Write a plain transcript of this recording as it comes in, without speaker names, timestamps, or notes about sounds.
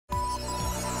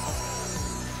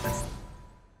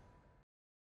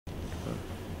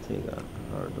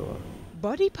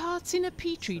Body parts in a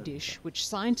petri dish, which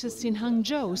scientists in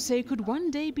Hangzhou say could one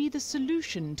day be the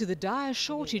solution to the dire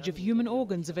shortage of human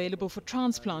organs available for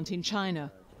transplant in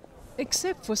China.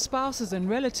 Except for spouses and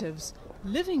relatives,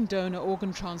 living donor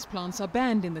organ transplants are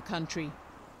banned in the country.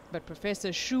 But Professor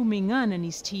Xu Ming'an and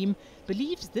his team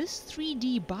believes this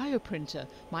 3D bioprinter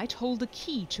might hold the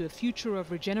key to a future of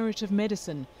regenerative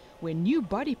medicine, where new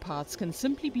body parts can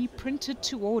simply be printed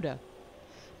to order.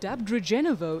 Dubbed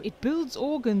Regenevo, it builds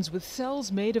organs with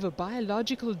cells made of a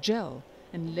biological gel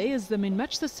and layers them in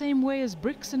much the same way as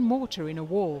bricks and mortar in a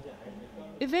wall.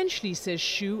 Eventually, says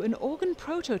Xu, an organ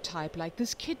prototype like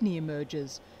this kidney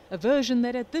emerges, a version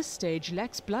that at this stage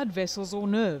lacks blood vessels or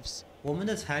nerves. The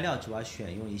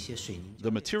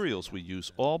materials we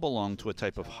use all belong to a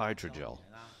type of hydrogel.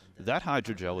 That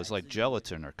hydrogel is like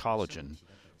gelatin or collagen,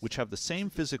 which have the same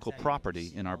physical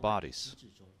property in our bodies.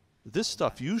 This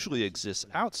stuff usually exists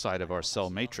outside of our cell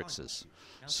matrices,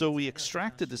 so we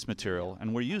extracted this material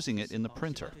and we're using it in the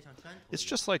printer. It's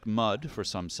just like mud for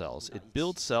some cells. It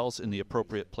builds cells in the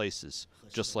appropriate places,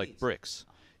 just like bricks.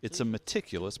 It's a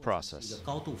meticulous process.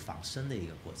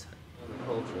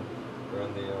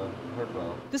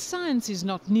 The science is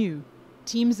not new.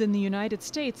 Teams in the United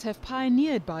States have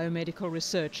pioneered biomedical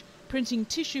research, printing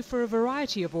tissue for a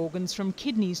variety of organs from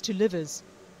kidneys to livers.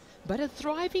 But a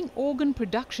thriving organ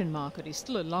production market is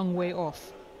still a long way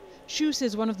off. Xu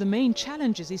says one of the main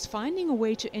challenges is finding a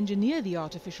way to engineer the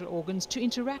artificial organs to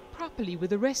interact properly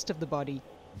with the rest of the body.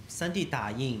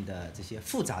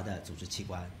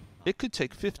 It could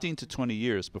take 15 to 20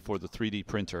 years before the 3D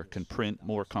printer can print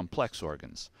more complex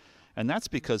organs. And that's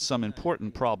because some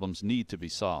important problems need to be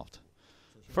solved.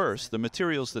 First, the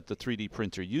materials that the 3D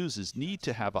printer uses need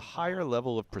to have a higher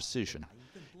level of precision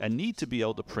and need to be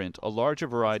able to print a larger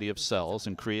variety of cells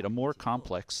and create a more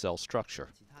complex cell structure.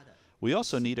 We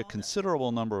also need a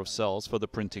considerable number of cells for the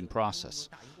printing process,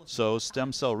 so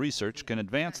stem cell research can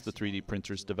advance the 3D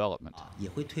printer's development.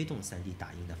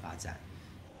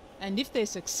 And if they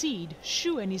succeed,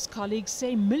 Xu and his colleagues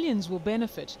say millions will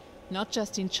benefit, not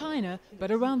just in China,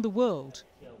 but around the world.